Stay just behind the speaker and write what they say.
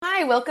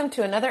Hi, welcome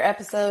to another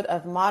episode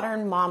of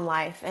Modern Mom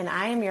Life, and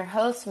I am your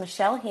host,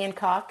 Michelle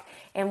Hancock,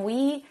 and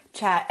we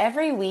chat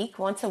every week,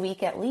 once a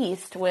week at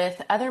least,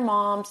 with other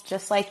moms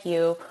just like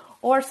you,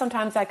 or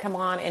sometimes I come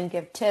on and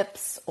give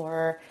tips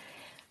or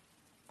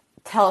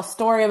tell a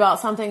story about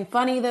something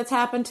funny that's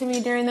happened to me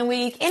during the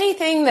week.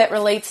 Anything that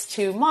relates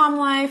to mom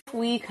life,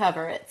 we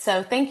cover it.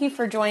 So thank you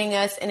for joining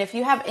us. And if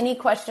you have any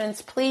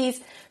questions,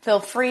 please feel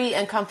free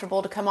and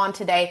comfortable to come on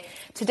today.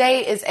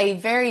 Today is a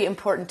very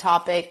important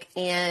topic,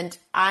 and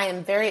I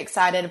am very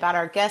excited about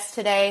our guest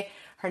today.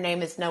 Her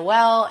name is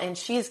Noelle, and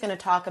she's going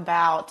to talk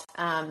about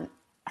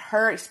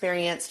her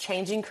experience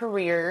changing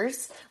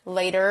careers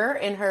later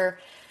in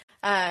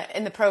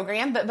the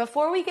program. But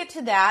before we get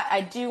to that,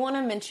 I do want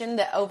to mention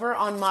that over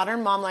on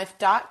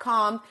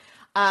modernmomlife.com,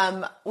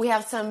 we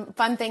have some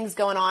fun things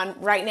going on.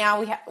 Right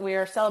now, we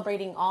are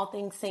celebrating all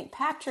things St.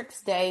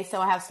 Patrick's Day, so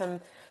I have some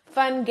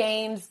fun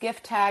games,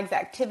 gift tags,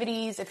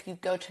 activities. If you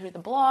go to the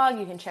blog,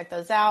 you can check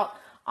those out.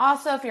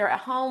 Also, if you're at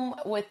home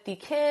with the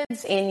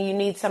kids and you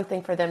need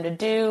something for them to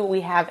do,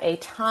 we have a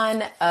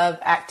ton of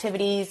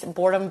activities,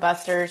 boredom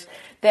busters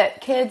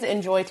that kids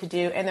enjoy to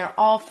do, and they're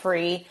all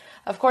free.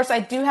 Of course, I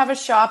do have a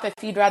shop. If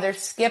you'd rather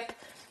skip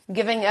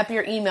giving up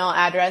your email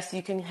address,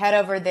 you can head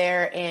over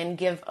there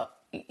and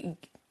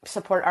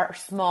support our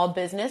small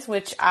business,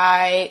 which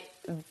I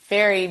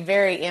very,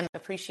 very am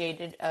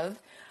appreciated of.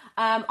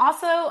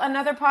 Also,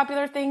 another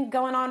popular thing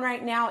going on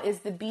right now is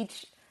the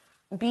beach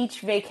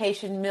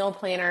vacation meal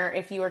planner.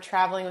 If you are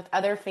traveling with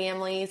other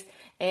families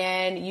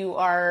and you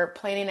are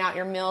planning out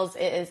your meals,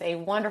 it is a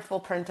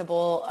wonderful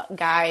printable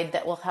guide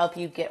that will help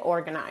you get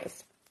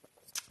organized.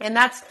 And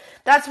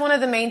that's one of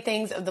the main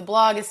things of the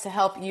blog, is to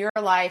help your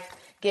life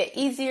get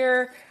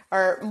easier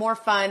or more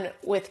fun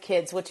with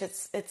kids, which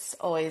it's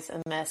always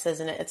a mess,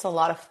 isn't it? It's a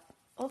lot,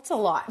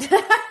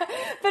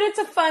 but it's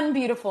a fun,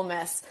 beautiful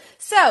mess.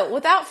 So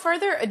without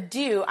further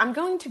ado, I'm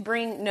going to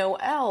bring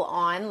Noelle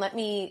on. Let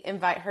me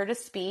invite her to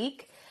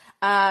speak.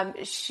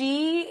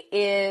 She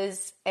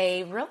is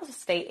a real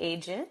estate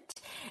agent,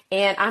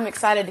 and I'm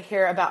excited to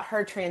hear about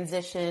her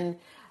transition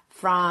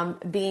from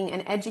being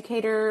an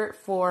educator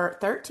for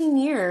 13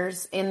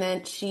 years, and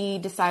then she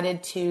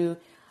decided to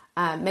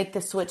make the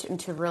switch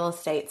into real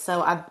estate.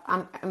 So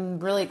I'm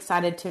really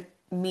excited to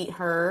meet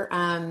her.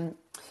 And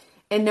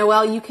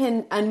Noelle, you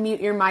can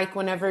unmute your mic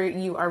whenever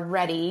you are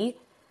ready.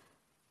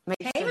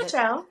 Hey,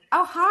 Michelle.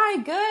 Oh,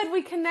 hi. Good.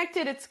 We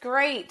connected. It's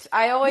great.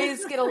 I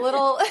always get a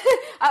little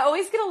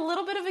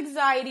bit of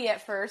anxiety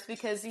at first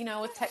because,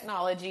 with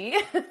technology.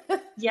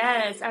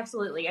 Yes,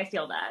 absolutely. I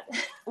feel that.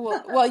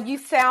 Well, you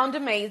sound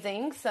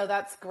amazing. So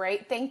that's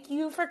great. Thank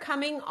you for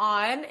coming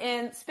on.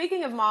 And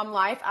speaking of mom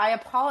life, I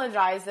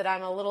apologize that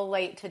I'm a little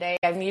late today.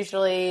 I'm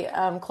usually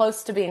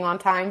close to being on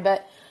time,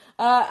 but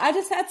I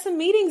just had some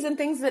meetings and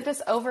things that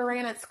just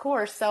overran its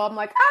course. So I'm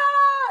like,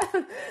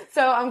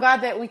 So I'm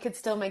glad that we could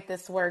still make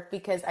this work,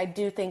 because I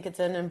do think it's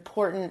an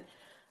important,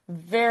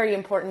 very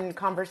important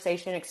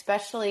conversation,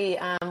 especially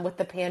with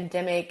the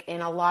pandemic.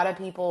 And a lot of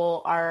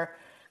people are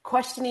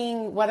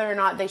questioning whether or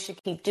not they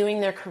should keep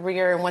doing their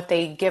career and what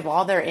they give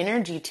all their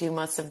energy to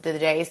most of the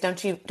days.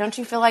 Don't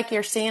you feel like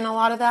you're seeing a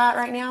lot of that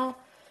right now?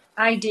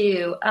 I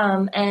do.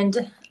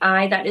 And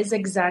that is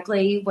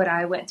exactly what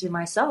I went through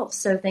myself.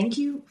 So thank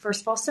you,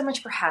 first of all, so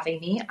much for having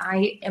me.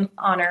 I am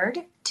honored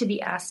to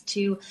be asked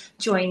to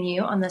join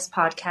you on this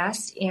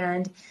podcast,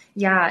 and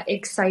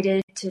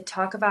excited to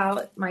talk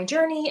about my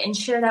journey and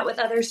share that with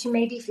others who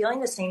may be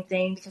feeling the same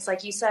thing, because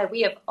like you said,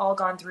 we have all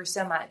gone through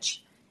so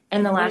much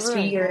in the last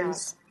few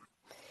years.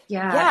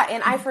 Yeah,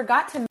 and I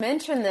forgot to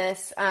mention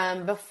this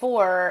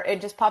before. It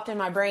just popped in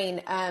my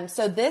brain.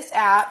 So this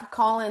app,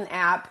 Call-In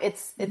app,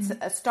 it's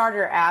a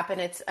starter app,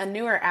 and it's a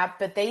newer app,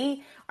 but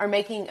they are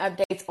making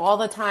updates all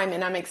the time,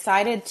 and I'm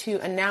excited to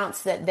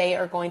announce that they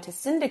are going to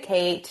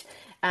syndicate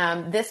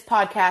this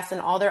podcast and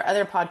all their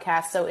other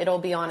podcasts. So it'll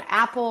be on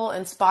Apple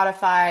and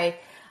Spotify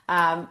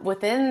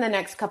within the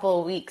next couple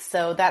of weeks.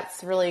 So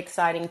that's really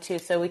exciting too.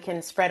 So we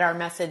can spread our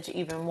message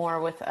even more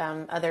with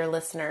other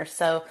listeners.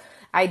 So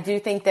I do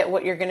think that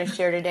what you're going to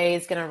share today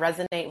is going to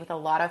resonate with a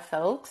lot of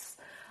folks,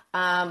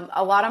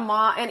 a lot of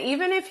mom. And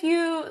even if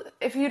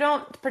you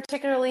don't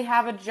particularly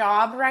have a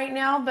job right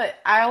now, but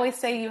I always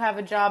say you have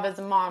a job as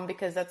a mom,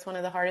 because that's one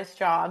of the hardest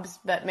jobs.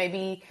 But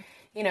maybe,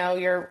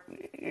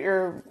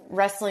 you're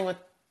wrestling with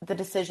the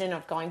decision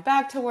of going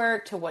back to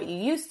work, to what you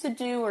used to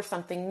do, or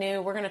something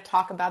new. We're going to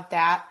talk about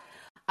that.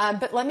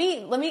 But let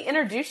me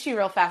introduce you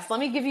real fast. Let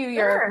me give you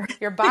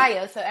your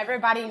bio so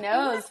everybody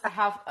knows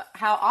how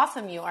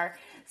awesome you are.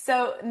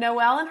 So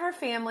Noelle and her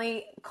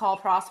family call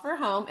Prosper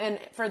home. And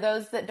for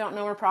those that don't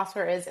know where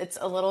Prosper is, it's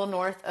a little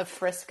north of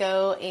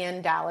Frisco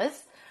and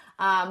Dallas.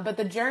 But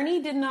the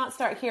journey did not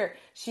start here.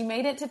 She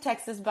made it to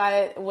Texas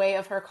by way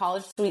of her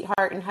college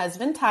sweetheart and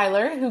husband,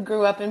 Tyler, who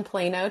grew up in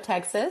Plano,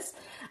 Texas.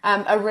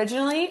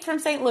 Originally from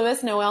St.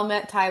 Louis, Noelle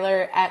met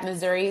Tyler at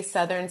Missouri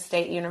Southern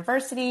State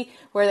University,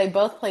 where they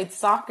both played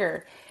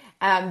soccer.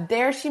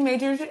 There she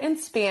majored in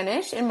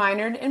Spanish and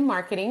minored in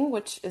marketing,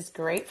 which is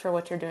great for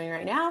what you're doing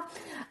right now.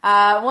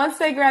 Once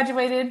they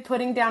graduated,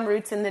 putting down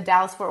roots in the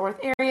Dallas-Fort Worth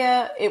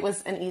area, it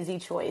was an easy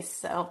choice.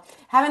 So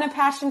having a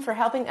passion for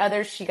helping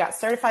others, she got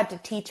certified to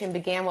teach and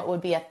began what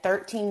would be a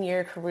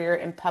 13-year career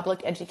in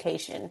public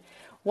education.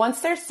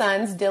 Once their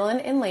sons,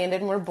 Dylan and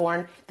Landon, were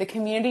born, the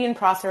community in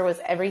Prosper was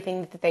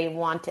everything that they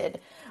wanted.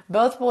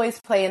 Both boys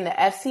play in the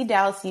FC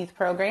Dallas Youth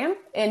Program,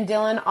 and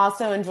Dylan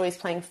also enjoys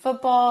playing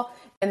football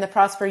in the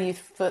Prosper Youth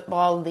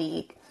Football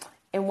League.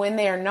 And when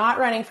they are not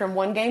running from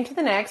one game to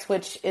the next,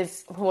 which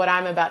is what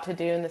I'm about to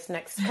do in this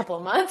next couple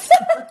of months,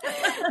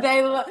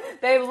 they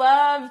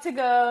love to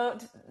go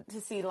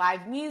to see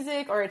live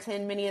music or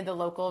attend many of the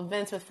local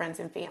events with friends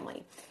and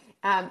family.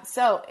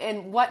 So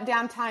in what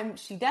downtime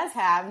she does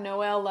have,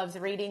 Noelle loves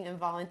reading and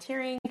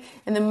volunteering.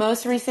 And the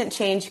most recent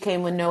change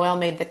came when Noelle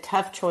made the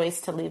tough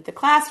choice to leave the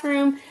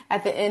classroom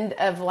at the end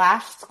of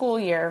last school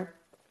year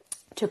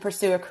to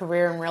pursue a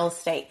career in real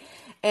estate.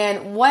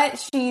 And what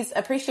she's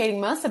appreciating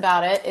most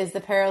about it is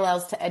the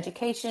parallels to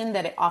education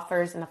that it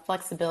offers and the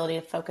flexibility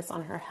to focus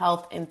on her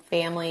health and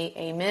family.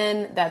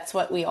 Amen. That's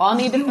what we all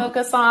need to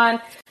focus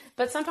on.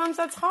 But sometimes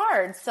that's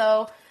hard.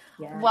 So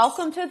yes.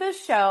 Welcome to the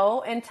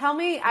show. And tell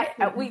me,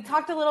 we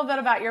talked a little bit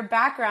about your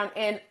background,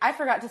 and I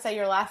forgot to say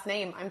your last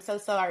name. I'm so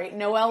sorry.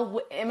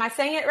 Noelle, am I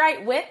saying it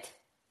right?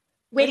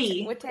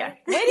 Witty. Yeah.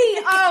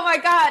 Witty. Oh my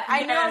God.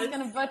 I knew I was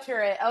going to butcher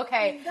it.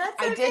 Okay.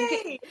 That's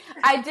okay.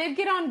 I did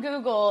get on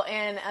Google,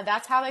 and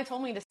that's how they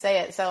told me to say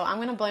it. So I'm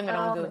going to blame it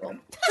on Google.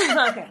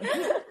 Okay.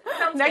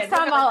 Next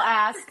time I'll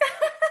ask.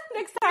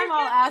 Next time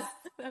I'll ask.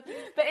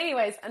 But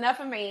anyways,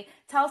 enough of me.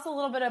 Tell us a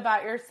little bit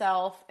about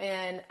yourself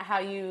and how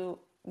you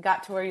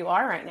got to where you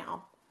are right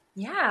now.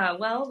 Yeah.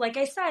 Well, like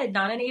I said,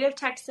 not a native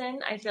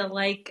Texan. I feel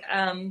like,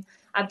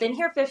 I've been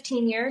here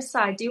 15 years, so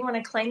I do want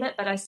to claim it,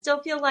 but I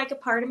still feel like a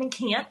part of me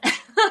can't.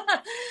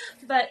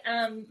 But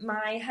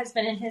my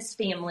husband and his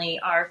family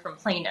are from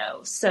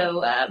Plano.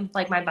 So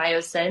like my bio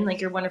said, and like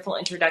your wonderful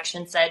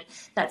introduction said,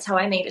 that's how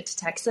I made it to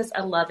Texas.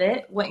 I love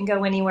it. Wouldn't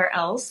go anywhere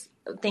else.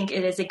 Think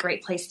it is a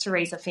great place to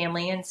raise a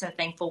family, and so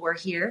thankful we're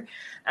here.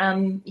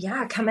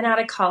 Coming out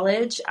of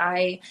college,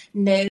 I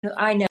knew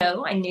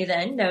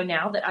then, know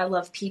now that I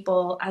love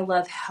people. I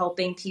love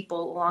helping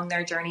people along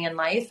their journey in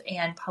life,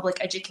 and public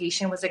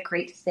education was a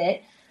great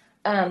fit.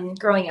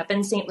 Growing up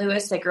in St.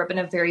 Louis, I grew up in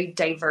a very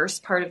diverse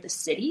part of the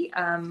city.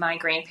 My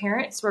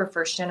grandparents were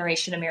first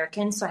generation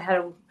Americans, so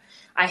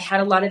I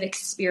had a lot of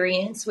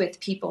experience with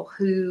people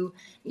who,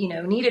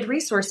 needed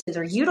resources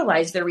or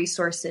utilized their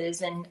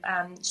resources, and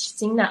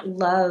seeing that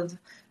love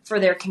for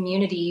their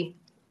community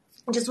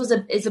just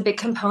is a big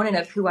component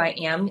of who I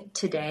am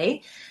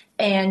today.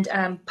 And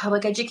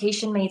public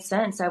education made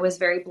sense. I was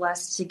very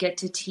blessed to get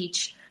to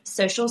teach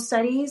social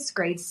studies,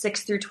 grades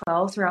 6 through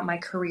 12 throughout my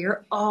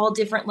career, all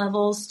different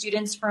levels,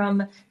 students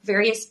from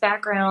various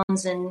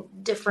backgrounds and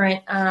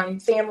different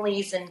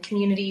families and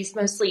communities,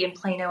 mostly in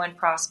Plano and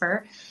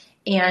Prosper.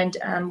 And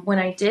when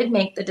I did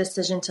make the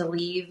decision to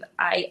leave,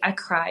 I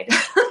cried.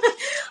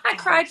 I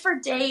cried for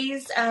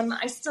days.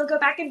 I still go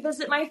back and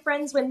visit my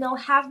friends when they'll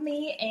have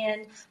me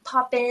and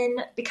pop in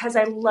because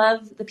I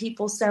love the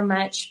people so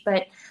much.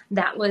 But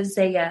that was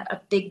a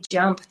big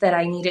jump that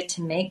I needed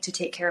to make to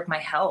take care of my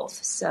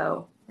health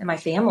and my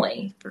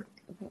family.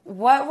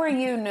 What were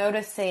you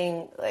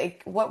noticing?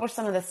 Like, what were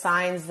some of the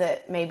signs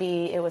that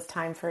maybe it was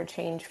time for a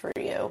change for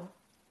you?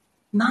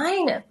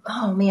 Mine,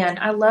 oh man,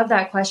 I love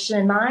that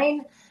question.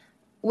 Mine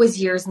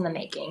was years in the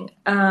making.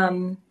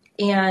 And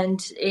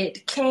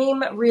it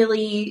came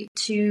really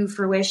to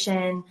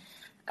fruition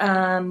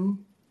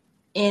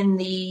in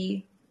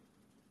the,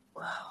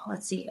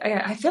 let's see,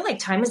 I feel like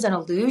time is an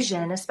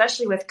illusion,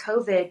 especially with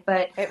COVID,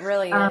 but it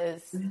really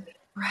is.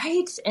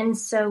 Right. And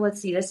so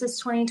let's see, this is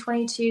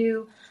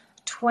 2022,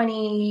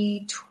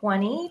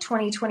 2020,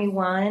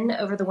 2021.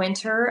 Over the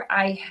winter,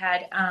 I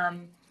had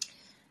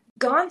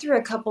gone through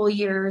a couple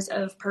years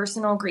of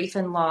personal grief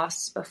and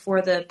loss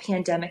before the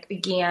pandemic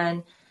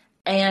began,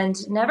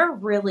 and never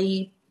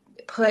really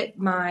put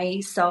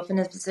myself in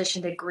a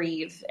position to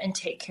grieve and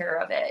take care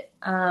of it.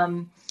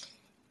 And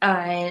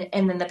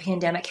then the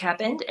pandemic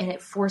happened, and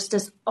it forced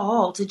us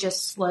all to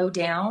just slow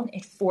down.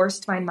 It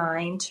forced my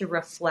mind to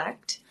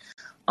reflect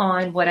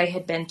on what I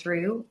had been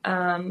through.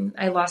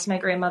 I lost my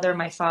grandmother and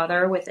my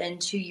father within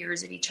 2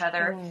 years of each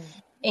other.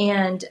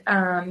 And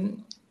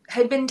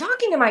had been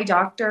talking to my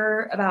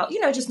doctor about,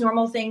 just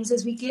normal things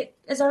as we get,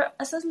 as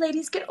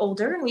ladies get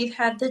older and we've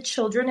had the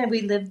children and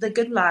we live the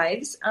good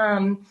lives,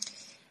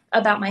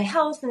 about my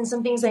health and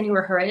some things I knew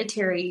were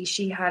hereditary.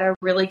 She had a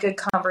really good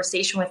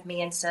conversation with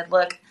me and said,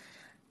 look,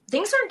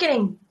 things aren't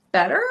getting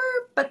better,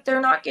 but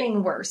they're not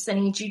getting worse. I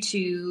need you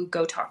to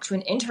go talk to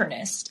an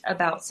internist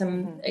about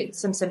some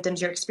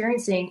symptoms you're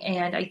experiencing.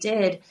 And I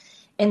did.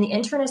 And the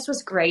internist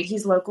was great.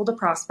 He's local to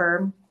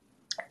Prosper.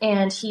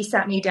 And he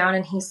sat me down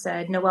and he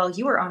said, Noelle,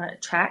 you are on a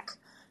track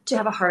to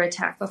have a heart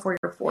attack before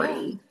you're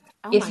 40.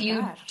 Oh if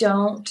you gosh.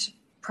 don't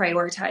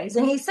prioritize.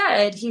 And he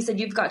said,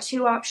 you've got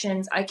two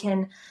options. I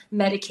can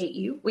medicate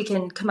you. We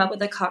can come up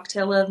with a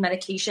cocktail of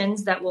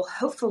medications that will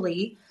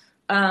hopefully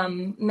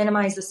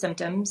minimize the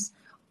symptoms,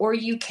 or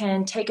you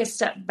can take a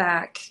step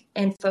back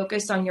and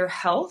focus on your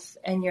health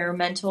and your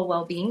mental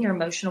well-being, your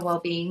emotional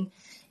well-being.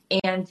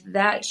 And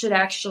that should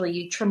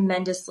actually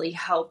tremendously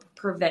help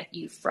prevent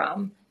you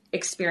from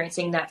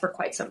experiencing that for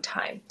quite some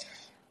time.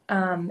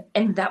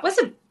 And that was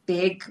a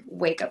big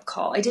wake-up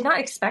call. I did not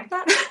expect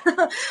that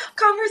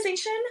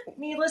conversation,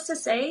 needless to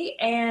say,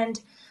 and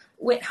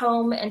went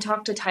home and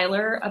talked to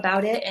Tyler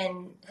about it.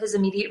 And his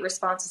immediate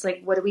response was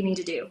like, what do we need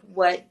to do?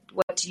 What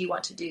do you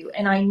want to do?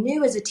 And I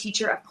knew as a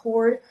teacher, I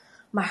poured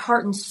my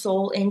heart and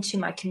soul into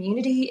my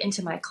community,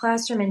 into my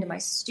classroom, into my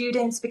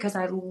students, because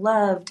I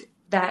loved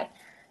that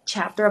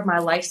chapter of my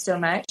life so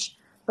much.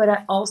 But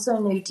I also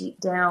knew deep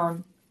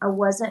down I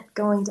wasn't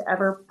going to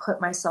ever put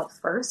myself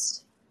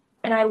first.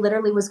 And I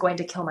literally was going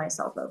to kill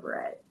myself over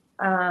it.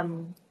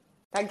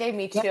 That gave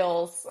me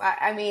chills.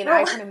 I mean,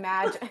 I can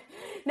imagine.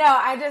 No,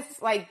 I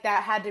just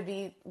that had to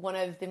be one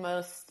of the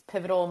most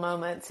pivotal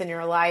moments in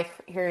your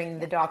life, hearing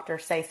the doctor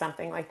say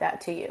something like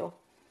that to you.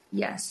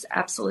 Yes,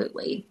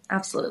 absolutely.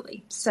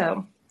 Absolutely.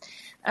 So,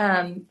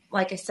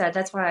 like I said,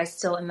 that's why I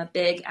still am a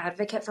big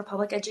advocate for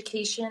public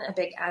education, a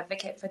big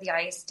advocate for the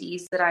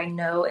ISDs that I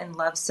know and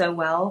love so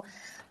well.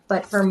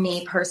 But for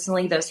me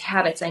personally, those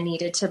habits I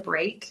needed to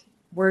break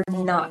were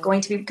not going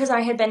to be, because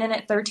I had been in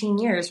it 13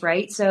 years,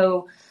 right?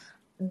 So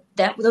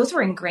those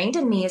were ingrained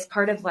in me as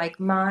part of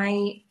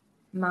my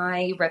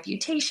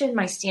reputation,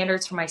 my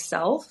standards for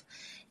myself.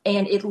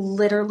 And it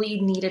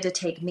literally needed to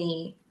take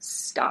me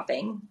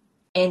stopping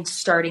and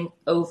starting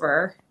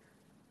over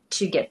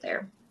to get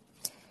there.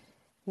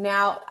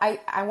 Now,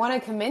 I want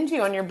to commend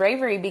you on your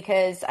bravery,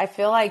 because I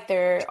feel like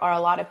there are a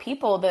lot of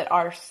people that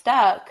are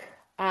stuck,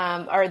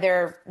 or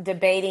they're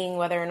debating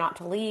whether or not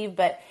to leave.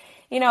 But,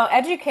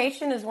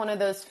 education is one of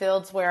those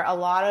fields where a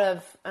lot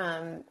of,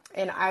 and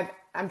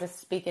I'm just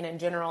speaking in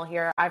general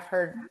here, I've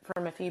heard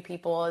from a few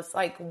people, it's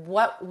like,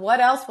 what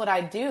else would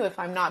I do if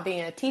I'm not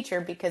being a teacher?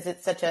 Because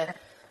it's such a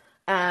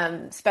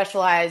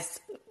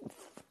specialized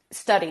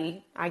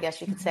study, I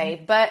guess you could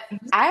say. But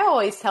I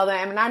always tell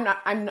them,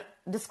 and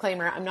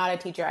disclaimer, I'm not a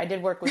teacher. I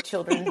did work with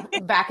children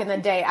back in the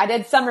day. I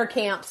did summer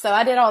camp, so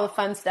I did all the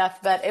fun stuff,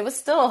 but it was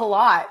still a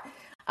lot.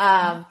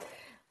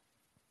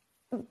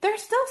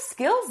 There's still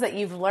skills that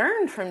you've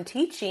learned from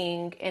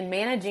teaching and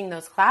managing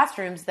those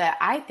classrooms that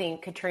I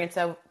think could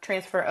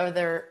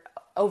transfer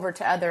over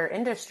to other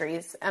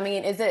industries. I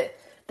mean, is it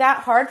that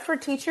hard for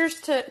teachers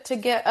to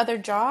get other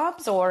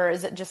jobs, or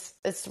is it just,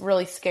 it's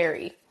really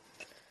scary?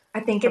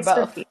 I think it's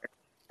the fear.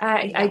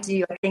 I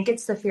do. I think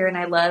it's the fear. And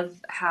I love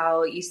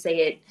how you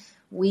say it.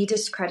 We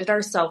discredit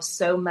ourselves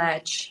so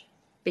much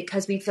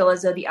because we feel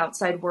as though the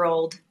outside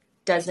world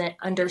doesn't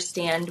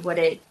understand what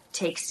it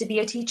takes to be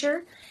a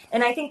teacher.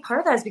 And I think part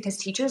of that is because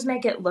teachers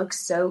make it look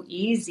so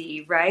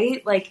easy,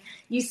 right? Like,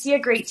 you see a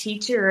great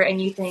teacher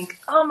and you think,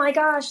 oh my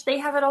gosh, they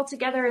have it all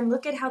together, and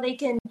look at how they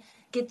can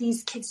get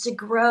these kids to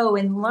grow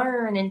and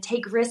learn and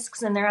take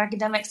risks in their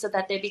academics so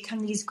that they become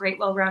these great,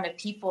 well-rounded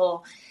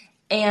people.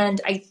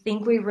 And I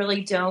think we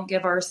really don't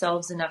give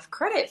ourselves enough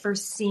credit for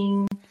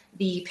seeing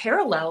the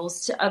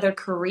parallels to other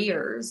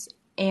careers.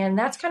 And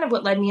that's kind of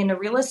what led me into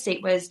real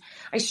estate. Was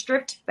I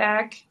stripped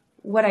back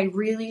what I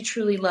really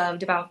truly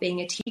loved about being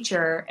a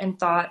teacher and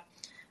thought,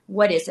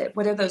 what is it?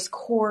 What are those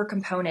core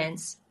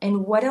components?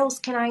 And what else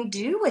can I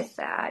do with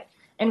that?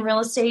 And real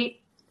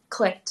estate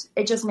clicked.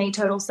 It just made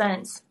total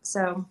sense.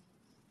 So,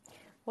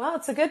 well,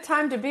 it's a good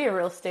time to be a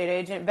real estate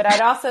agent, but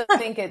I'd also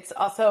think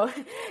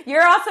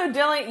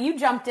you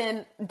jumped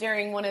in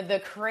during one of the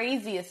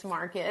craziest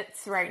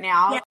markets right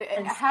now.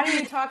 Yes. How do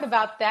you talk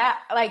about that?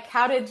 Like,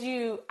 how did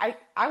you,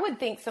 I would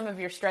think some of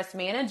your stress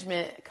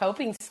management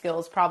coping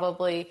skills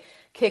probably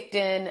kicked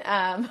in.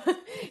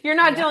 You're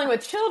not dealing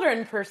with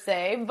children per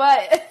se,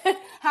 but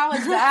how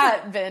has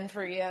that been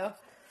for you?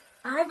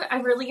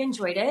 I've really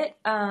enjoyed it.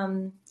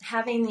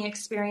 Having the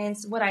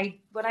experience, what I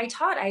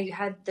taught, I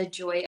had the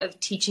joy of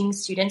teaching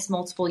students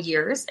multiple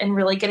years and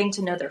really getting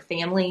to know their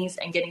families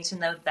and getting to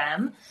know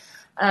them,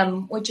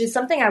 which is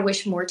something I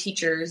wish more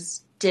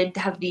teachers did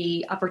have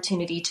the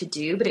opportunity to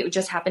do, but it would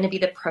just happen to be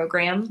the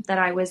program that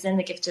I was in,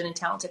 the Gifted and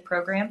Talented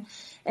program.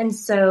 And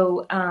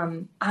so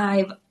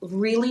I've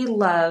really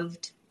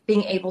loved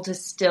being able to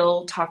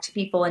still talk to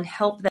people and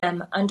help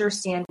them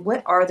understand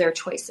what are their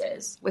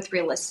choices with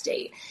real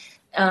estate.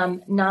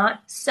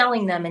 Not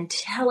selling them and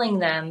telling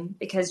them,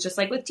 because just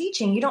like with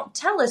teaching, you don't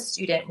tell a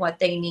student what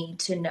they need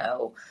to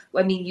know.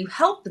 I mean, you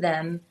help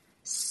them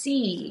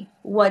see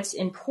what's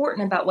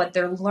important about what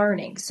they're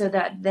learning so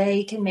that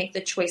they can make the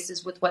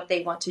choices with what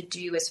they want to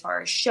do as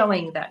far as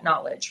showing that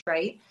knowledge,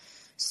 right?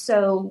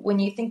 So when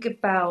you think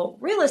about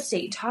real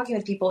estate, talking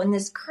with people in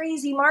this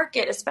crazy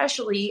market,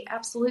 especially,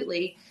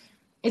 absolutely,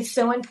 it's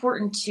so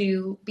important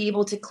to be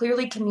able to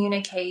clearly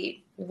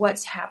communicate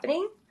what's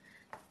happening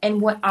and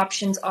what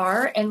options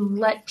are, and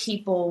let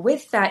people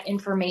with that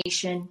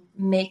information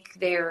make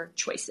their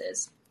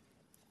choices.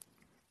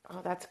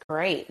 Oh, that's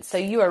great. So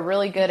you are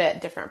really good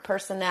at different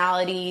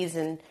personalities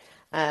and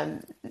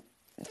um,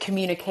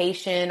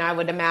 communication, I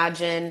would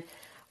imagine.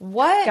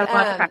 What Got a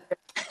lot of practice.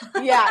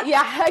 Yeah,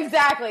 yeah,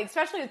 exactly.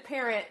 Especially with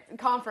parent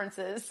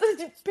conferences,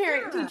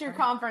 parent Yeah. teacher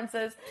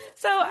conferences.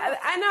 So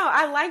I know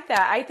I like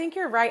that. I think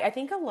you're right. I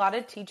think a lot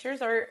of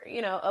teachers are,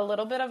 a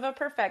little bit of a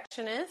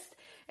perfectionist,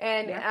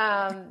 and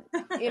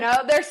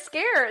Yep. they're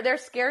scared. They're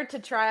scared to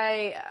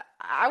try.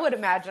 I would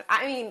imagine.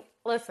 I mean,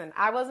 listen,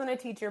 I wasn't a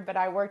teacher, but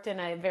I worked in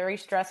a very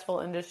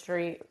stressful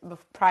industry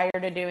prior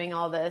to doing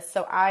all this,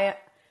 so I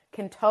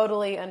can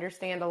totally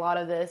understand a lot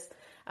of this.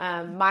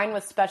 Mine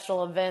was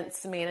special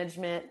events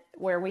management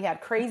where we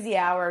had crazy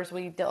hours.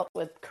 We dealt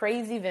with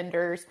crazy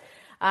vendors.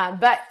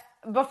 But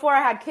before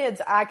I had kids,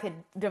 I could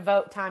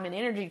devote time and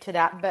energy to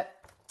that. But,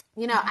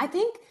 I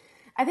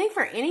think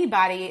for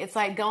anybody, it's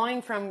like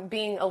going from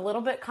being a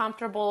little bit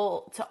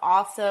comfortable to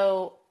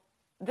also,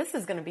 this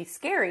is going to be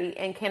scary.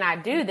 And can I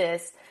do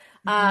this?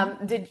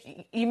 Did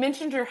you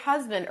mentioned your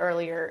husband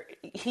earlier?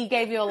 He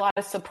gave you a lot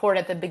of support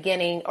at the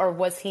beginning, or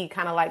was he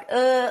kind of like,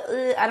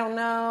 I don't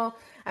know.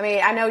 I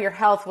mean, I know your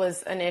health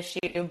was an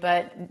issue,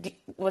 but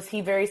was he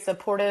very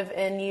supportive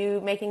in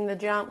you making the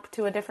jump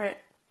to a different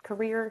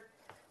career?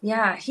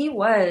 Yeah, he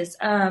was.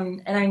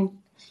 And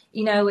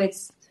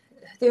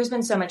there's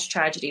been so much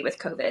tragedy with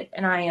COVID,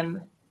 and I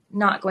am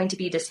not going to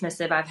be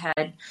dismissive. I've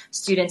had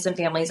students and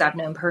families I've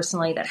known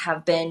personally that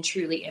have been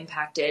truly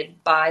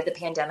impacted by the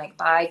pandemic,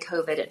 by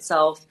COVID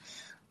itself.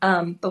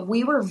 But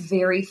we were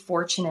very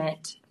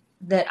fortunate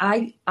that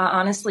I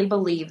honestly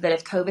believe that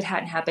if COVID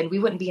hadn't happened, we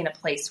wouldn't be in a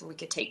place where we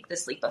could take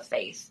this leap of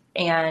faith.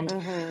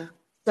 And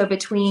so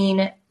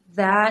between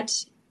that,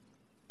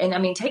 and I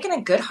mean, taking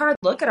a good hard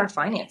look at our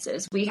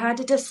finances, we had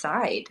to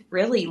decide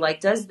really,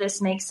 like, does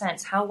this make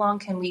sense? How long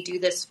can we do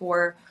this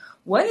for?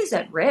 What is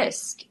at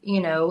risk,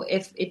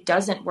 if it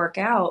doesn't work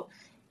out?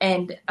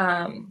 And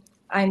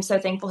I'm so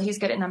thankful he's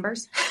good at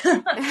numbers.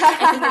 And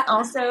he's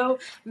also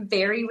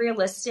very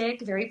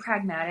realistic, very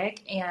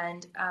pragmatic.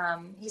 And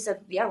he said,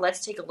 yeah,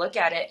 let's take a look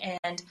at it.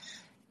 And,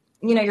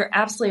 you're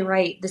absolutely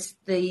right.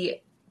 The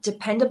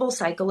dependable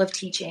cycle of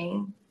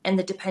teaching and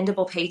the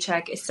dependable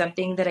paycheck is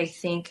something that I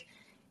think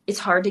it's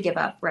hard to give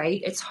up,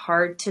 right? It's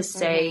hard to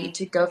say,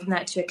 to go from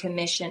that to a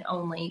commission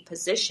only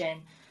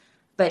position.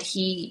 But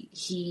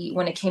he,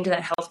 when it came to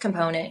that health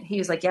component, he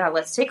was like, yeah,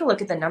 let's take a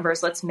look at the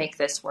numbers. Let's make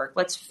this work.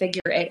 Let's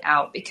figure it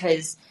out,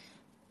 because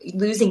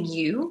losing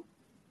you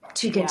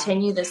to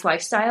continue this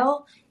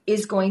lifestyle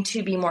is going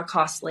to be more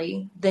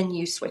costly than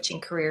you switching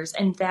careers.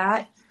 And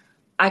that,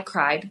 I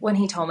cried when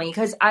he told me,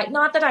 because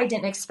not that I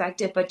didn't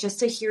expect it, but just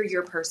to hear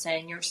your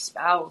person, your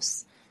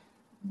spouse,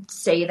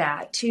 say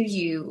that to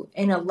you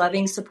in a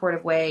loving,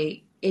 supportive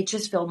way, it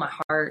just filled my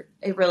heart.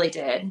 It really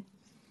did.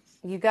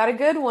 You got a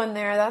good one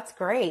there. That's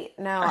great.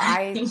 No,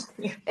 I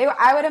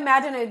would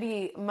imagine it'd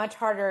be much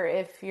harder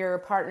if your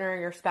partner or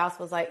your spouse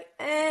was like,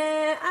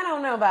 I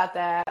don't know about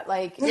that.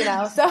 Like,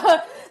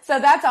 so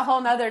that's a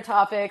whole nother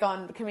topic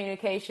on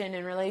communication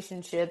and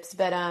relationships.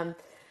 But,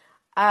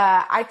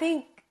 I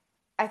think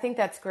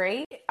that's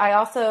great.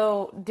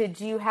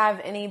 Did you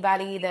have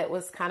anybody that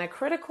was kind of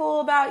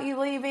critical about you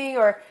leaving,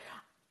 or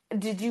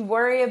did you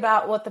worry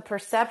about what the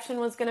perception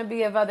was going to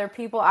be of other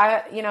people?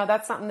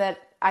 That's something that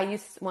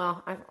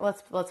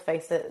let's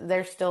face it,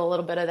 there's still a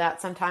little bit of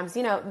that sometimes,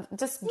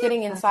 just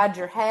getting inside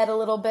your head a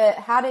little bit.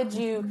 How did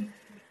you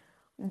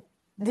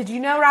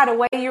know right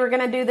away you were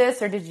going to do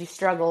this, or did you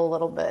struggle a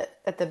little bit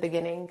at the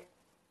beginning?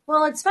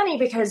 Well, it's funny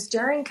because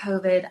during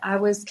COVID, I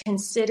was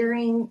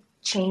considering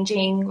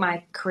changing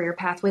my career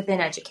path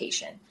within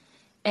education.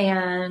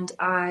 And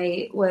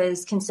I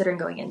was considering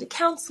going into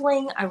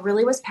counseling. I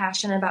really was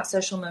passionate about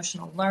social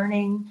emotional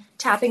learning,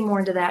 tapping more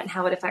into that and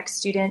how it affects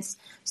students.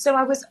 So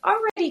I was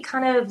already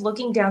kind of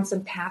looking down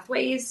some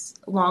pathways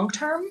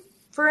long-term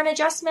for an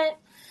adjustment.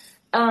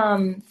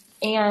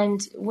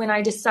 And when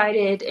I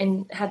decided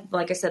and had,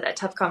 like I said, that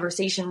tough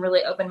conversation,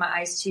 really opened my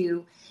eyes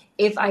to,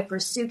 if I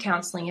pursue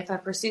counseling, if I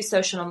pursue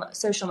social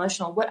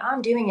emotional, what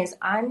I'm doing is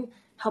I'm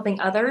helping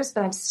others,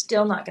 but I'm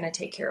still not going to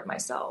take care of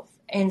myself.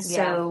 And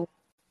so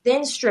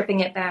then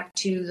stripping it back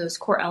to those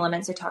core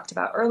elements I talked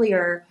about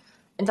earlier,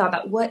 and thought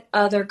about what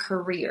other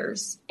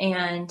careers.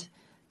 And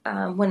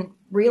when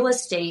real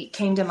estate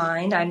came to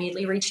mind, I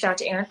immediately reached out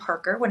to Erin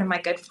Parker, one of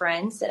my good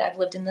friends that I've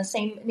lived in the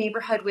same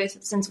neighborhood with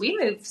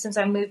since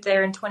I moved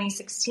there in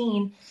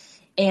 2016.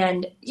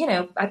 And,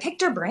 I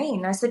picked her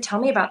brain. I said, tell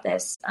me about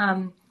this.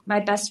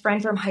 My best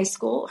friend from high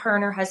school, her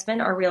and her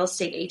husband are real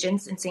estate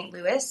agents in St.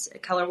 Louis,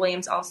 Keller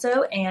Williams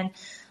also. And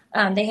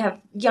they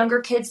have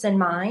younger kids than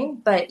mine,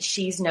 but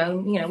she's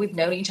known, we've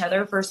known each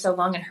other for so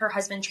long, and her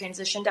husband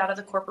transitioned out of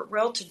the corporate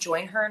world to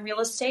join her in real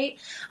estate.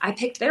 I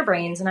picked their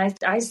brains, and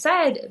I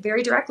said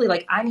very directly,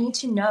 like, I need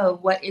to know,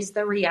 what is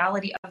the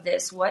reality of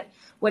this? What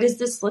does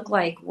this look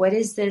like? What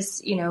does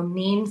this,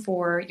 mean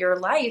for your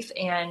life?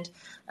 And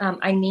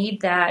I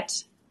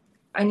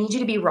need you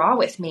to be raw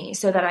with me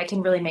so that I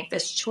can really make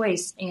this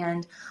choice.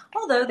 And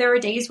although there are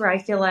days where I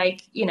feel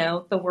like,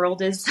 the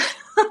world is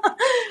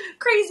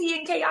crazy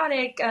and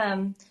chaotic,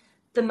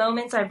 the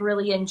moments I've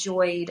really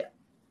enjoyed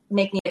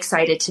make me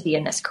excited to be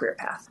in this career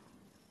path.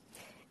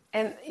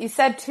 And you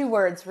said two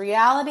words,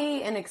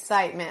 reality and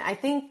excitement. I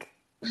think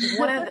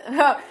one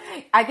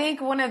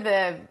of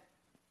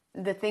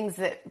the things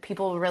that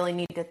people really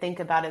need to think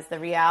about is the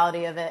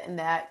reality of it, and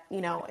that,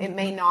 you know, it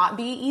may not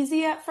be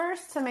easy at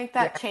first to make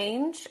that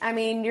change. I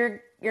mean,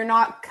 you're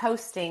not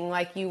coasting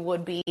like you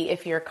would be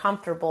if you're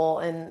comfortable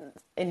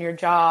in your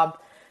job.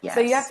 Yes. So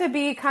you have to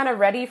be kind of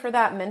ready for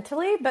that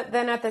mentally, but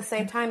then at the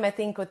same time, I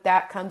think with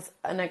that comes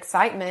an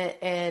excitement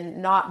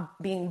and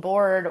not being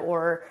bored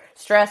or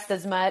stressed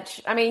as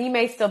much. I mean, you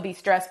may still be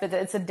stressed, but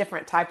it's a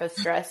different type of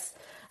stress.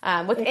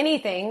 With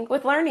anything,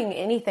 with learning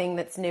anything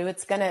that's new,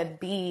 it's going to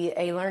be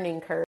a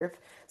learning curve.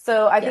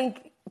 So I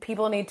think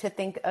people need to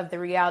think of the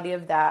reality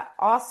of that.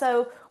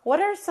 Also, what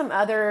are some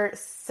other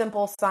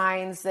simple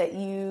signs that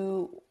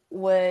you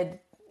would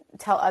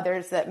tell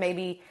others that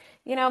maybe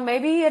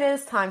it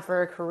is time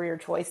for a career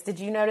choice? Did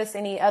you notice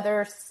any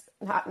other,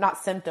 not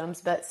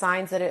symptoms, but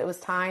signs that it was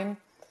time?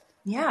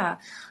 Yeah.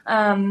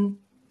 I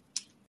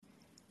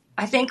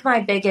think my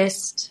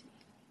biggest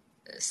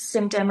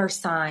symptom or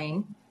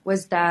sign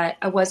was that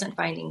I wasn't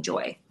finding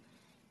joy.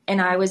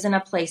 And I was in a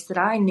place that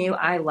I knew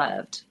I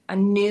loved. I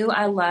knew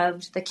I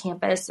loved the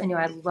campus. I knew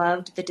I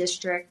loved the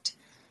district.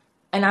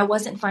 And I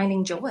wasn't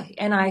finding joy.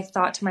 And I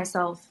thought to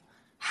myself,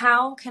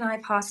 how can I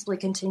possibly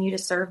continue to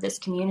serve this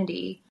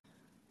community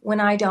when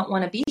I don't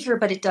want to be here?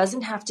 But it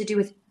doesn't have to do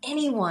with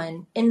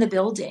anyone in the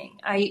building.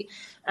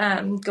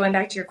 Going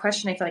back to your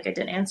question, I feel like I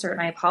didn't answer it,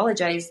 and I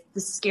apologize.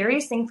 The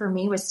scariest thing for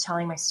me was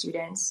telling my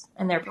students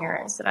and their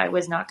parents that I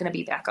was not going to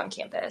be back on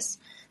campus.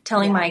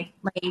 Telling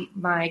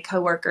my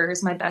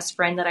coworkers, my best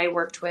friend that I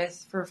worked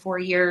with for 4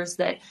 years,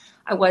 that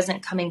I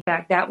wasn't coming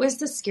back. That was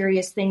the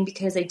scariest thing,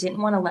 because I didn't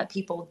want to let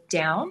people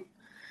down.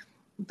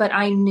 But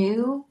I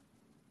knew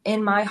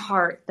in my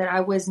heart that I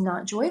was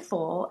not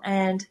joyful,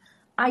 and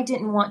I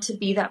didn't want to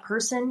be that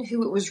person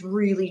who it was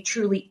really,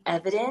 truly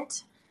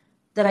evident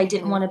that I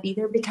didn't want to be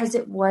there, because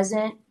it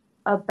wasn't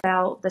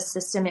about the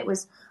system. It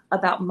was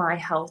about my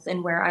health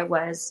and where I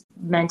was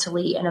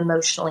mentally and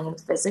emotionally and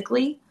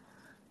physically,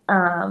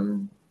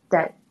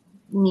 that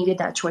needed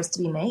that choice to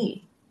be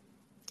made.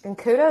 And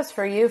kudos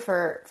for you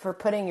for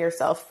putting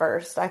yourself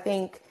first. I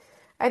think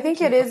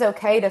it is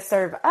okay to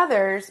serve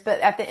others,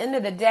 but at the end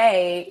of the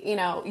day, you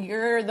know,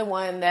 you're the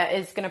one that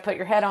is going to put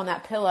your head on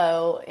that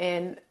pillow.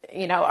 And,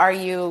 you know, are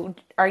you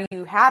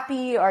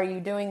happy? Are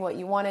you doing what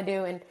you want to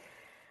do? And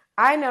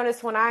I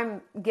notice when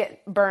I'm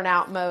get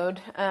burnout mode,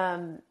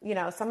 you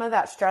know, some of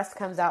that stress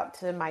comes out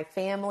to my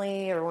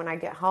family or when I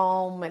get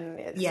home, and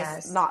it's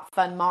just not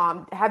fun,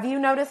 Mom. Have you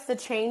noticed the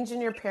change in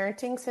your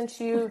parenting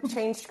since you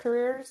changed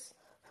careers?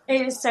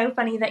 It is so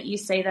funny that you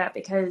say that,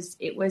 because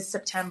it was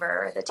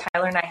September that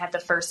Tyler and I had the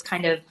first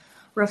kind of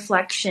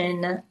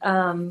reflection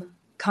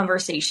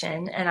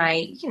conversation. And I,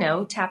 you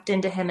know, tapped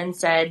into him and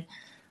said,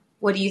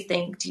 what do you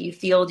think? Do you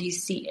feel? Do you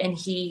see? And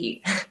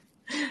he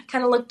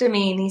kind of looked at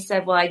me and he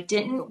said, well, I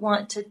didn't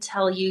want to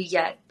tell you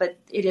yet, but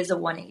it is a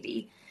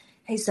 180.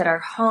 He said, our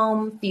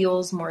home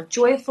feels more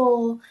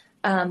joyful.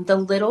 The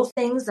little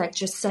things that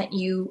just sent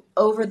you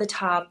over the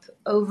top,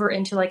 over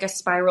into like a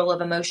spiral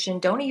of emotion,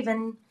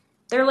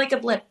 they're like a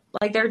blip.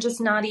 Like they're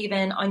just not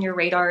even on your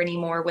radar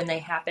anymore when they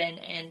happen.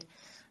 And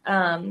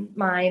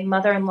my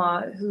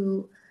mother-in-law,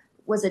 who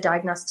was a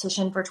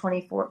diagnostician for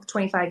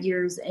 25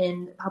 years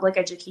in public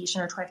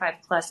education, or 25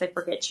 plus, I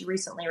forget, she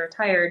recently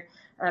retired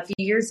a few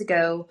years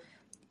ago,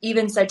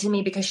 even said to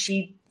me, because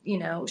she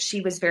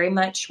was very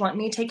much wanting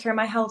me to take care of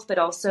my health, but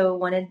also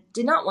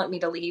did not want me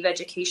to leave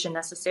education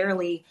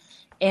necessarily.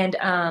 And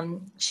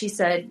she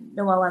said,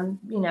 Noelle,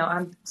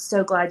 I'm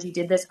so glad you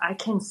did this. I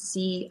can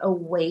see a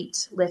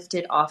weight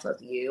lifted off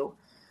of you.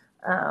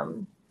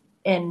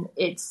 And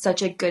it's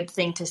such a good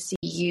thing to see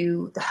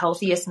you the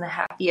healthiest and the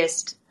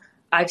happiest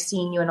I've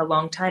seen you in a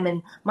long time.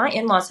 And my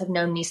in-laws have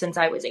known me since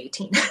I was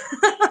 18.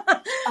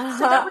 So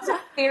that was a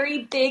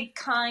very big,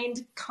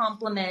 kind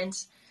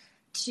compliment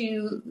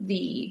to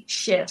the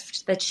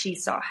shift that she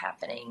saw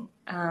happening.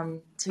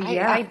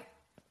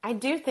 I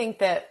do think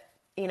that,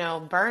 you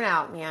know,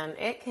 burnout, man,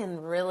 it can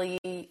really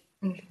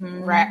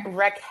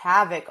wreak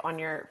havoc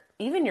on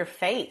even your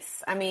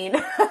face. I mean,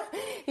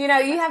 you know,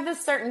 you have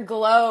this certain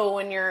glow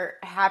when you're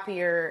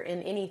happier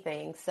in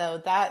anything.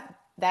 So that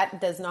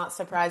does not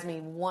surprise me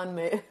one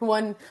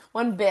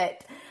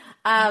bit.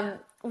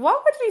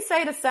 What would you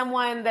say to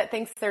someone that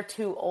thinks they're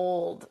too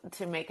old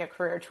to make a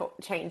career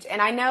change?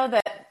 And I know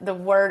that the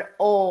word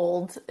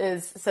old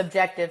is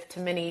subjective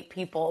to many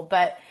people,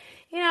 but,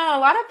 you know, a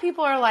lot of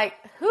people are like,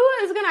 who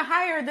is going to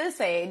hire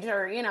this age?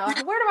 Or, you know, where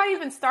do I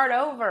even start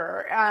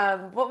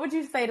over? What would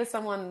you say to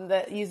someone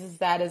that uses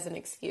that as an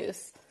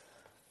excuse?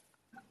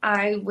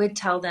 I would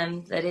tell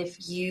them that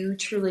if you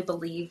truly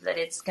believe that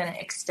it's going to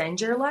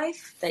extend your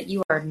life, that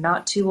you are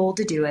not too old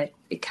to do it,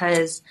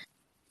 because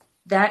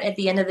that at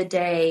the end of the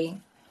day,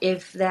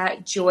 if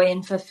that joy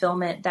and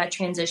fulfillment, that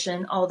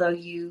transition, although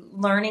you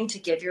learning to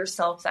give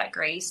yourself that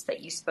grace that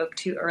you spoke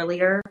to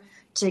earlier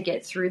to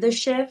get through the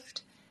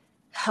shift,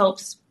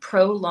 helps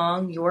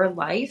prolong your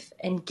life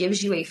and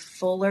gives you a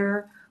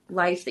fuller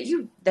life that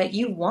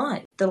you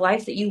want, the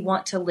life that you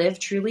want to live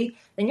truly,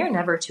 then you're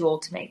never too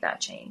old to make that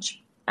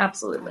change.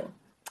 Absolutely.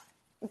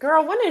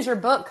 Girl, when is your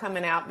book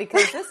coming out?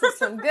 Because this is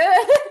some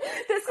good,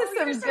 this is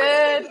some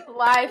good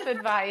life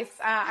advice.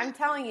 I'm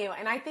telling you.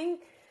 And I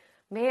think,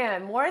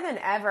 man, more than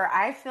ever,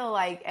 I feel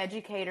like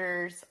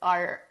educators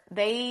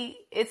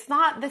it's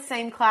not the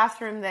same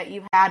classroom that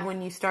you had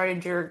when you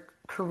started your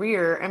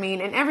career. I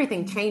mean, and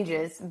everything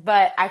changes,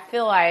 but I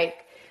feel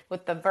like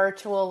with the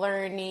virtual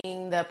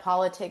learning, the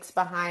politics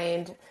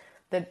behind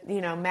the,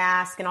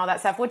 mask and all that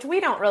stuff, which we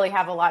don't really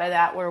have a lot of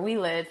that where we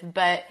live,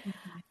 but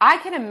I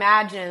can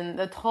imagine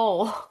the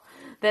toll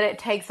that it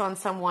takes on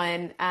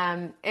someone.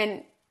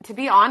 And to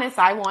be honest,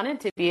 I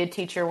wanted to be a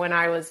teacher when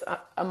I was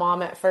a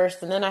mom at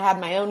first, and then I had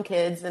my own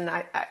kids, and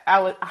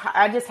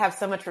I just have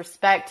so much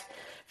respect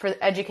for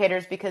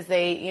educators because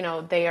they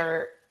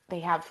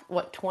have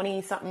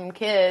 20 something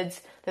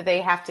kids that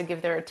they have to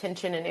give their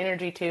attention and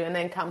energy to, and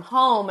then come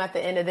home at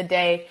the end of the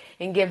day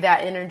and give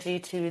that energy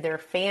to their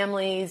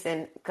families.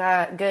 And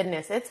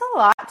goodness, it's a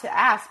lot to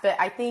ask, but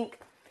I think,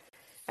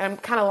 and I'm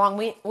kind of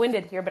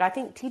long-winded here, but I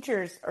think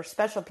teachers are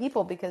special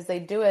people because they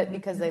do it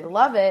because they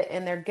love it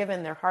and they're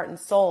given their heart and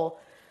soul.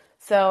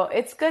 So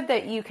it's good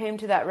that you came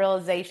to that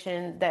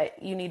realization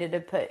that you needed to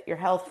put your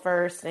health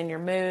first and your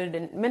mood,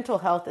 and mental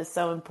health is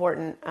so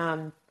important.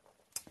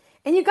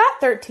 And you got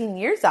 13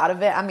 years out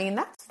of it. I mean,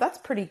 that's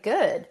pretty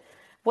good.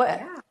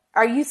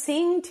 Are you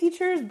seeing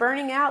teachers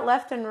burning out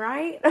left and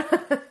right?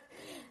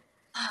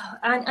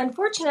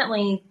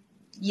 Unfortunately,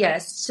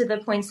 yes, to the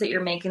points that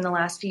you're making, the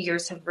last few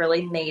years have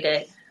really made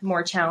it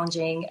more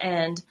challenging.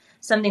 And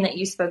something that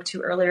you spoke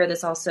to earlier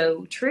that's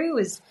also true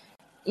is,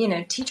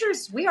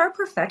 teachers, we are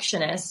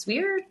perfectionists. We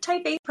are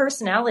type A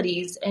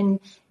personalities,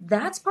 and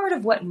that's part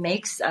of what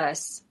makes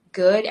us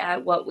good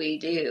at what we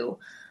do.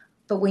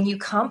 But when you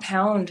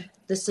compound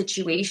the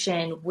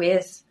situation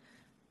with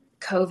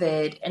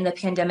COVID and the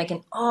pandemic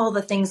and all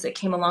the things that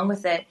came along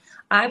with it,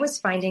 I was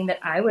finding that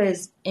I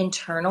was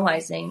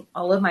internalizing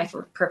all of my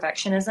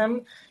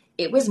perfectionism.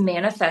 It was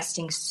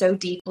manifesting so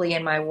deeply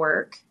in my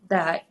work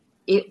that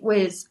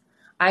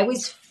I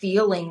was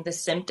feeling the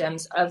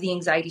symptoms of the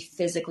anxiety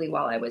physically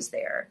while I was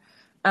there.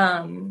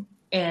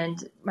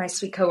 And my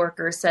sweet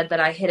coworker said that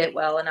I hit it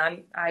well,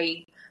 and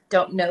I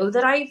don't know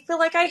that I feel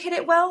like I hit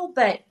it well,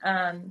 but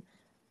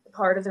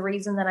part of the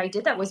reason that I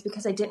did that was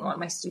because I didn't want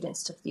my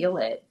students to feel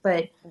it.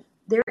 But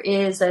there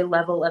is a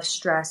level of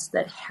stress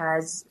that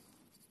has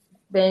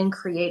been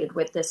created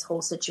with this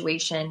whole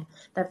situation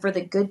that for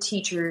the good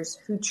teachers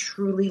who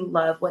truly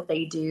love what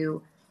they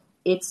do,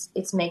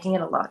 it's making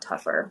it a lot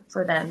tougher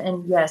for them.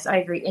 And yes, I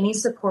agree. Any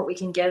support we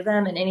can give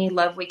them and any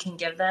love we can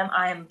give them,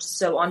 I am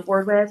so on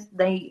board with.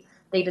 They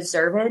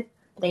deserve it.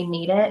 They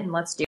need it. And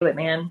let's do it,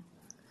 man.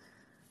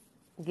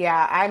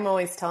 Yeah, I'm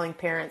always telling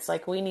parents,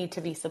 like, we need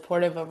to be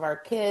supportive of our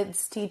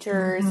kids,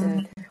 teachers,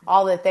 and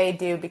all that they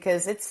do,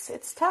 because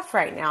it's tough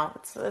right now.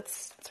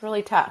 It's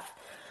really tough.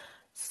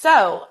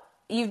 So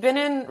you've been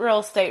in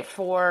real estate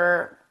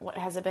for, what,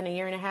 has it been a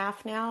year and a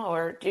half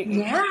now?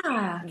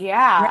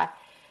 Yeah.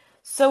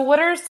 So what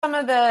are some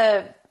of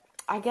the,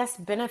 I guess,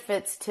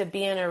 benefits to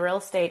being a real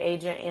estate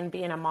agent and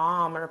being a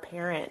mom or a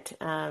parent,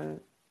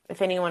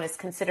 if anyone is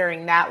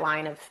considering that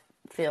line of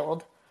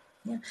field?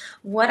 Yeah.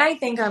 What I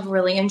think I've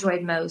really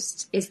enjoyed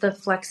most is the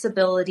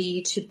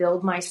flexibility to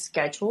build my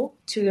schedule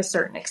to a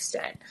certain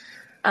extent.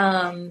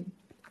 Time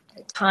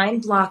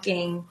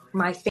blocking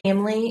my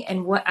family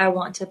and what I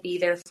want to be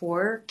there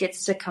for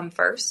gets to come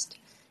first,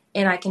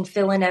 and I can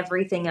fill in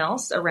everything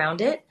else around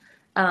it.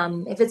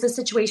 If it's a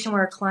situation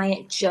where a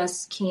client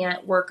just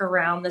can't work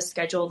around the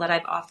schedule that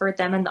I've offered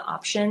them and the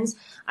options,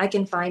 I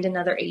can find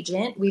another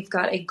agent. We've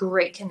got a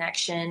great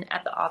connection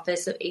at the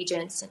office of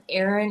agents, and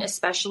Aaron,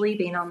 especially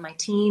being on my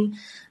team,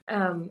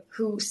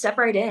 who step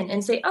right in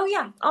and say, oh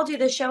yeah, I'll do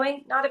this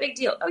showing. Not a big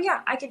deal. Oh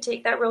yeah, I can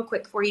take that real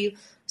quick for you,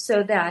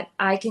 so that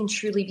I can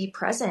truly be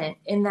present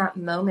in that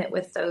moment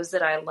with those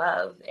that I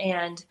love.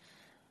 And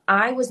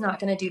I was not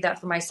going to do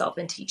that for myself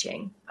in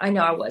teaching. I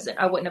know I wasn't.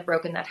 I wouldn't have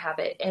broken that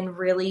habit. And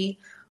really,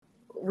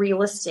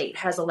 real estate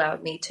has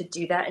allowed me to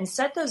do that and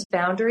set those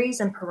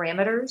boundaries and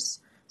parameters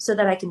so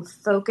that I can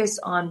focus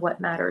on what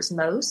matters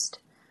most.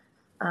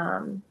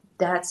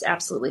 That's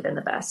absolutely been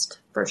the best,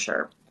 for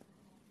sure.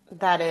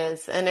 That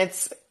is. And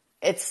it's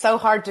so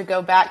hard to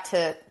go back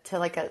to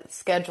like a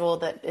schedule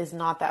that is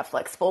not that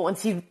flexible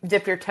once you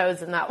dip your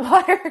toes in that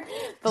water,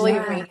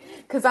 believe me.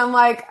 Because I'm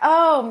like,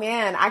 oh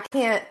man, I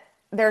can't.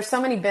 There's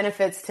so many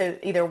benefits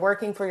to either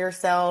working for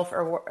yourself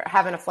or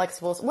having a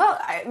flexible. Well,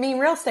 I mean,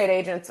 real estate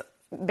agents,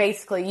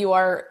 basically you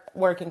are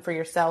working for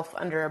yourself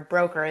under a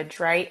brokerage,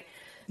 right?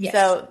 Yes.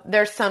 So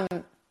there's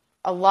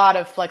a lot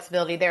of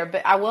flexibility there,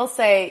 but I will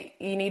say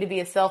you need to be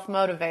a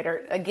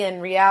self-motivator. Again,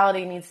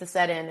 reality needs to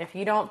set in. If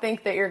you don't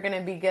think that you're going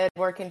to be good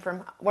working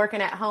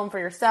at home for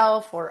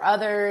yourself or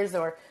others,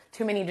 or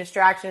too many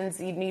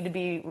distractions, you need to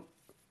be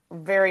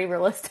very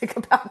realistic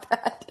about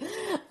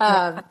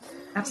that.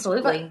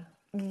 Absolutely.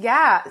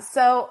 Yeah.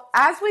 So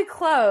as we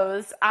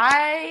close,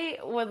 I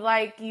would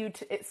like you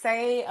to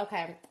say,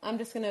 okay, I'm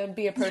just going to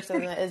be a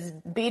person that is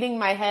beating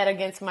my head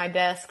against my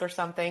desk or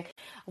something.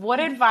 What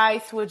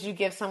advice would you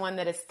give someone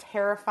that is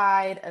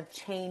terrified of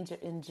change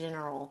in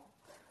general?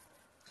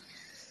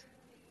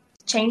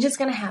 Change is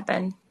going to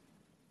happen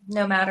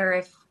no matter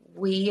if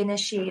we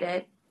initiate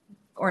it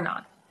or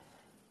not.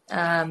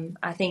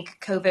 I think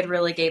COVID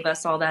really gave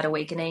us all that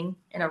awakening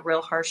in a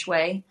real harsh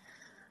way.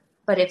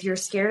 But if you're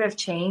scared of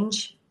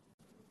change,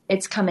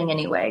 it's coming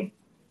anyway.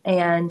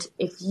 And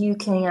if you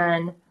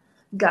can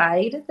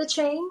guide the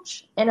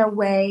change in a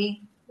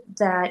way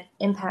that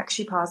impacts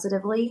you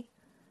positively,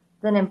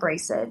 then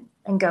embrace it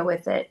and go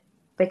with it,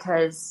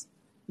 because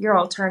your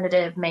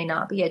alternative may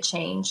not be a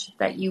change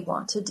that you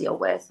want to deal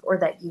with or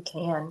that you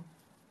can.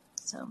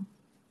 So,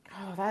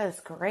 Oh, that is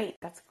great.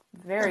 That's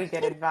very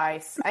good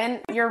advice.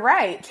 And you're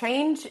right.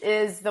 Change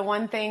is the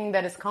one thing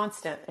that is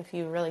constant if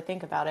you really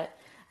think about it.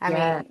 I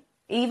yeah, mean,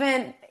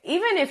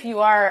 even if you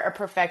are a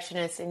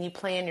perfectionist and you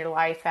plan your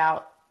life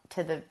out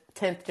to the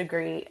 10th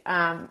degree,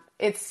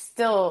 it's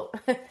still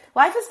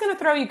life is going to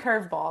throw you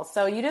curveballs.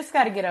 So you just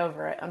got to get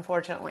over it,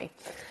 unfortunately.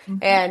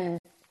 And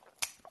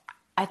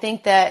I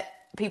think that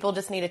people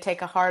just need to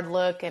take a hard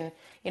look and,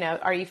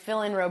 are you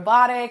feeling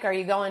robotic? Are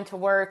you going to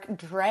work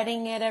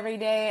dreading it every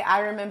day?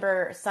 I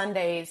remember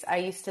Sundays, I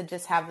used to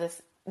just have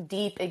this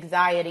deep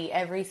anxiety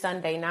every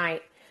Sunday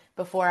night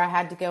before I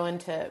had to go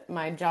into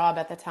my job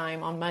at the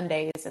time on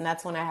Mondays. And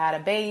that's when I had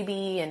a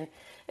baby, and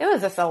it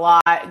was just a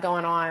lot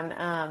going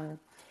on.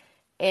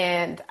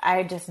 And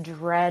I just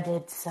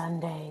dreaded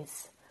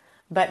Sundays.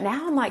 But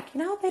now I'm like, they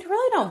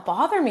really don't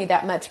bother me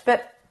that much.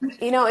 But,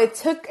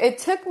 it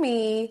took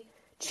me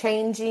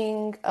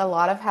changing a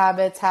lot of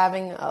habits,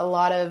 having a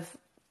lot of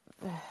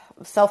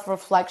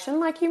self-reflection,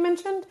 like you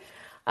mentioned,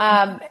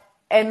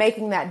 and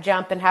making that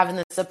jump and having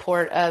the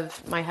support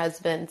of my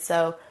husband.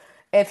 So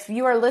if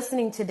you are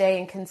listening today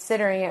and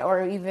considering it,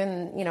 or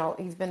even,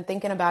 he's been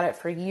thinking about it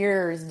for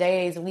years,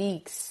 days,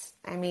 weeks,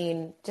 I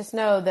mean, just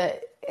know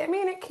that,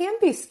 it can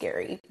be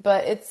scary,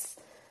 but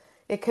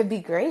it could be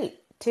great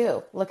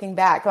too, looking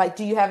back. Like,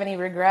 do you have any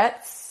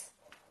regrets?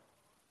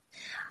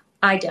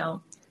 I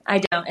don't. I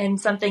don't. And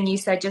something you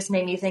said just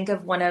made me think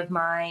of one of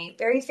my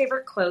very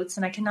favorite quotes,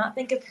 and I cannot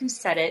think of who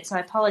said it, so I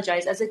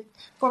apologize. As a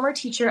former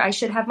teacher, I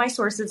should have my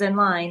sources in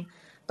line,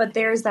 but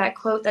there's that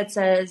quote that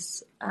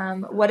says,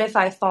 what if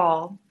I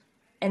fall?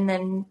 And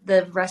then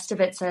the rest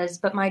of it says,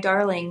 but my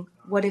darling,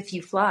 what if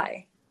you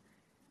fly?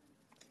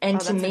 And Oh,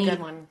 to that's a me, good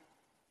one.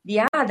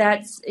 yeah,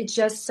 it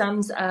just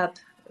sums up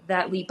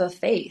that leap of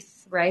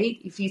faith, right?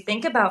 If you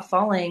think about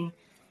falling,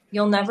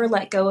 you'll never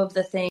let go of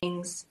the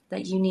things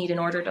that you need in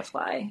order to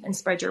fly and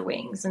spread your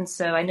wings. And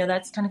so I know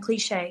that's kind of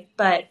cliche,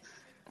 but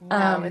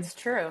No, it's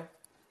true.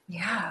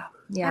 yeah,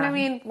 And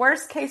yeah,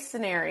 worst case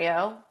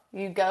scenario,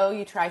 you go,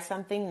 you try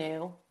something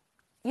new,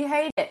 you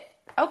hate it.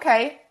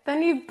 Okay,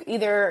 then you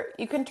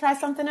can try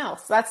something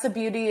else. That's the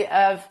beauty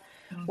of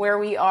where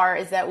we are,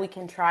 is that we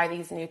can try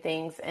these new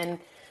things. And,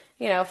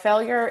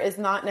 failure is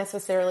not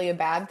necessarily a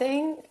bad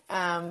thing.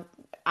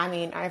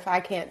 If I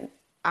can't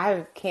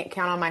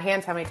count on my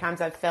hands how many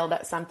times I've failed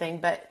at something,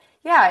 but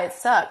yeah, it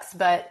sucks,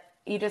 but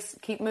you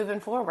just keep moving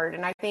forward.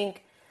 And I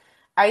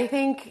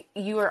think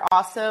you are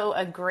also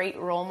a great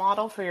role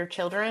model for your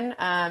children,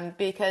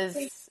 because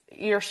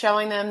you're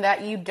showing them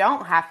that you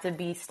don't have to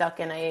be stuck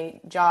in a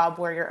job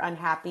where you're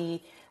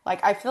unhappy.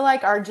 Like, I feel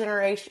like our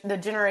generation, the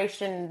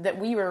generation that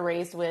we were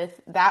raised with,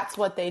 that's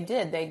what they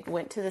did. They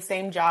went to the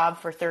same job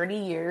for 30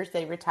 years.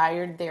 They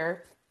retired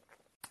there.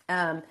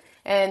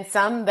 And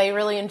some, they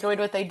really enjoyed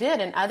what they did,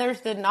 and others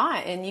did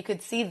not. And you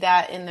could see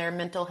that in their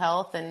mental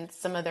health and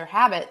some of their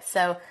habits.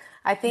 So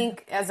I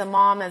think as a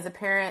mom, as a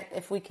parent,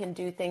 if we can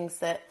do things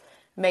that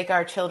make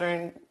our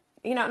children,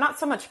 not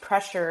so much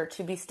pressure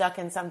to be stuck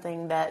in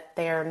something that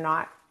they are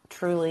not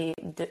truly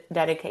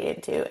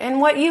dedicated to. And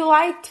what you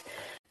liked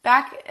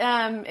back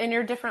in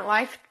your different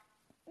life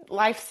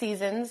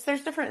seasons,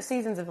 there's different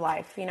seasons of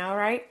life,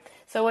 right?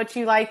 So what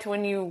you liked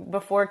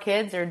before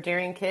kids or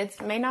during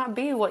kids may not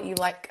be what you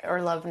like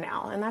or love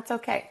now, and that's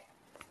okay.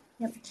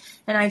 yep.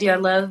 And I do. I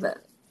love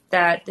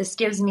that this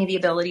gives me the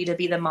ability to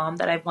be the mom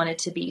that I've wanted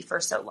to be for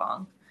so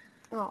long.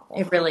 Oh.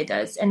 It really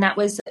does. And that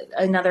was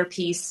another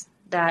piece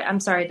that I'm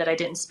sorry that I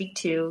didn't speak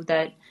to,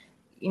 that,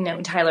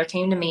 Tyler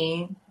came to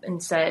me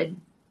and said,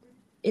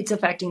 it's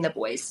affecting the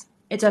boys.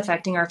 It's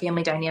affecting our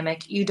family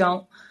dynamic. You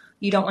don't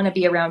want to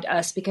be around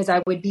us, because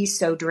I would be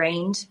so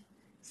drained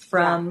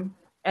from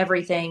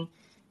everything.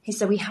 He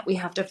said, we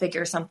have to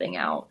figure something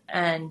out.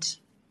 And,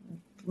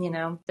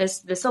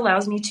 this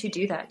allows me to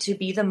do that, to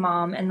be the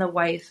mom and the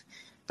wife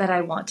that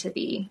I want to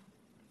be.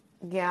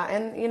 Yeah,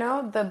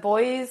 and the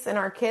boys and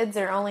our kids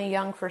are only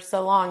young for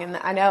so long. And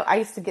I know I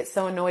used to get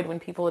so annoyed when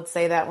people would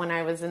say that when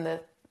I was in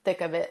the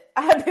thick of it.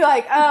 I'd be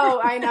like,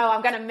 oh, I know,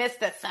 I'm going to miss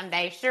this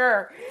someday,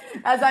 sure,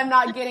 as I'm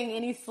not getting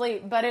any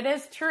sleep. But it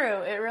is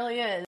true. It really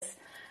is.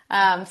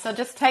 So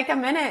just take a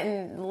minute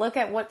and look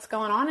at what's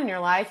going on in your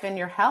life and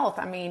your health.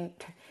 I mean,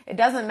 it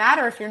doesn't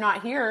matter if you're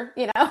not here,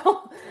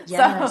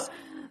 Yes.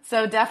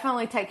 So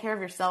definitely take care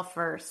of yourself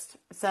first.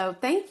 So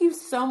thank you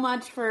so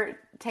much for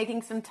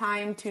taking some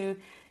time to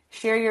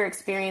share your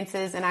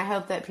experiences. And I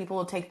hope that people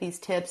will take these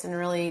tips and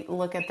really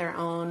look at their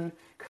own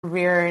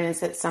career. And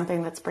is it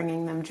something that's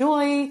bringing them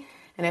joy?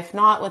 And if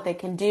not, what they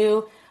can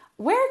do.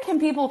 Where can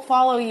people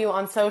follow you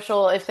on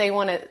social if they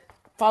want to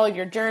follow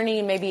your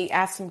journey, maybe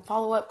ask some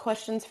follow-up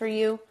questions for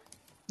you?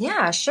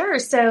 Yeah, sure.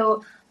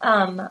 So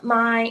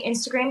my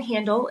Instagram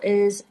handle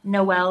is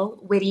Noelle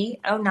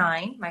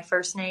Witty09, my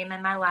first name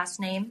and my last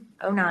name,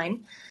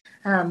 09.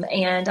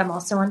 And I'm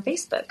also on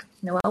Facebook,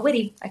 Noelle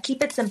Witty. I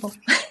keep it simple.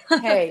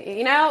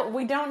 Hey,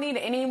 we don't need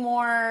any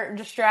more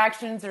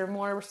distractions or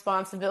more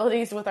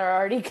responsibilities with our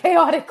already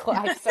chaotic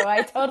life. So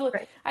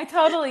Right. I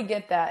totally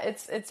get that.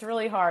 It's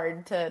really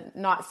hard to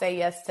not say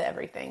yes to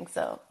everything.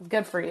 So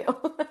good for you.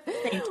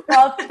 Thank you.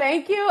 Well,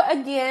 thank you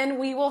again.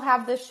 We will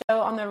have this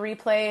show on the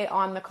replay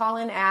on the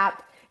Callin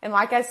app. And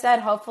like I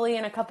said, hopefully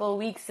in a couple of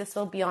weeks, this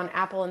will be on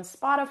Apple and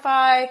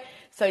Spotify.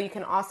 So you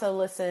can also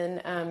listen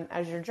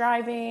as you're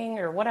driving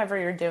or whatever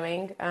you're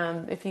doing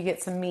if you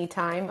get some me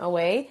time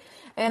away.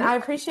 And I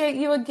appreciate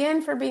you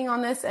again for being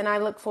on this. And I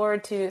look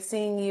forward to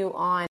seeing you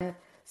on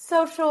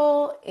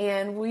social.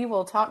 And we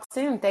will talk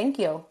soon. Thank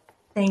you.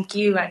 Thank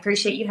you. I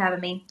appreciate you having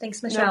me.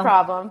 Thanks, Michelle. No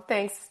problem.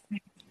 Thanks.